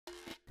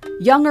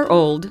Young or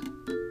old,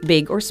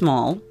 big or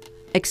small,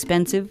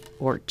 expensive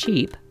or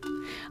cheap,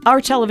 our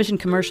television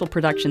commercial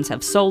productions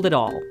have sold it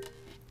all.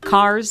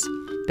 Cars,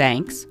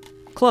 banks,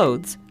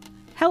 clothes,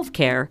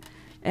 healthcare,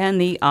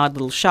 and the odd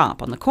little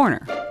shop on the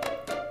corner.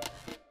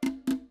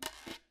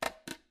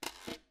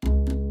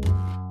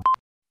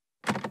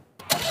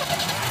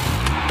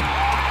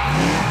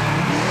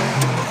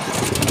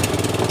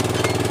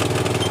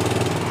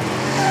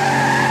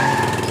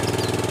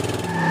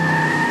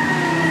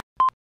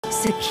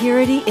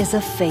 Security is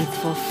a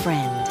faithful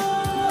friend.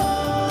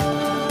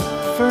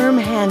 Firm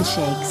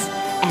handshakes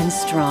and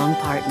strong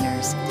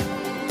partners.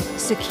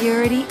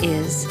 Security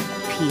is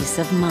peace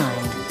of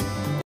mind.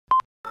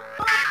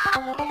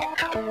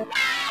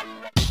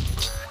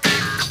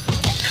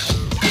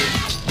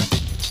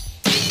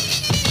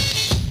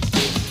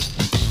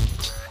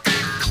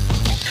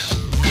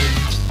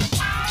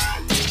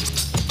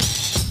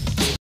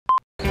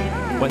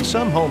 When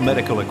some home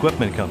medical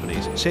equipment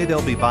companies say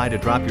they'll be by to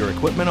drop your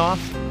equipment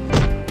off,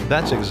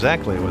 that's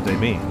exactly what they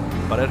mean.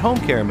 But at Home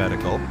Care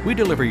Medical, we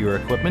deliver your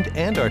equipment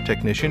and our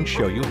technicians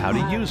show you how to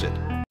use it.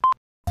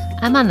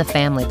 I'm on the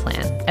family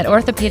plan at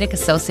Orthopedic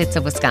Associates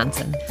of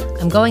Wisconsin.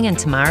 I'm going in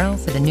tomorrow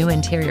for the new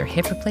anterior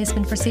hip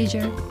replacement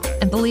procedure.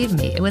 And believe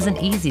me, it was an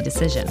easy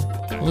decision.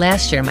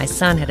 Last year, my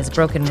son had his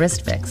broken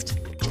wrist fixed.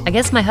 I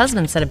guess my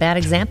husband set a bad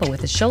example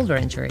with his shoulder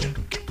injury.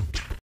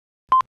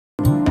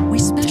 We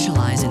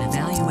specialize in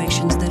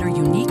evaluations that are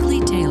uniquely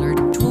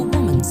tailored to a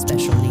woman's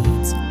special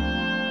needs.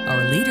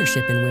 Our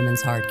leadership in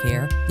women's heart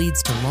care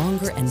leads to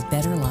longer and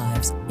better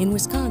lives in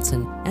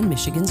Wisconsin and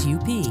Michigan's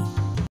UP.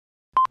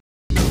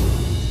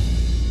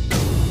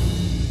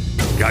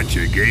 Got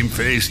your game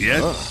face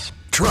yet?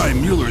 Try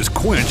Mueller's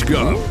Quench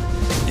Gum.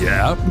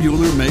 Yeah,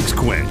 Mueller makes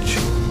quench.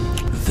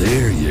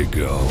 There you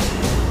go.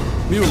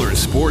 Mueller's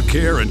Sport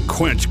Care and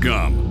Quench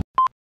Gum.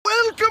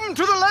 Welcome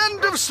to the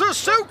land of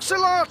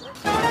Sir-Souks-a-lot!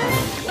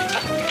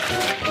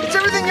 It's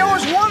everything you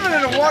always wanted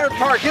in a water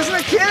park, isn't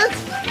it, kids?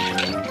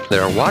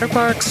 There are water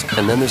parks,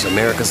 and then there's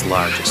America's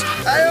largest.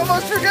 I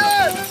almost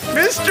forgot!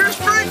 Mr.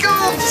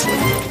 Sprinkles!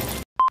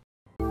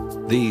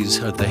 These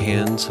are the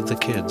hands of the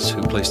kids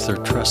who place their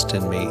trust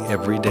in me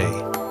every day.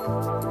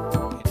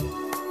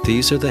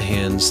 These are the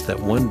hands that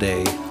one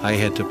day I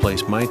had to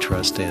place my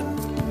trust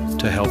in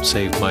to help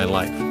save my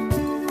life.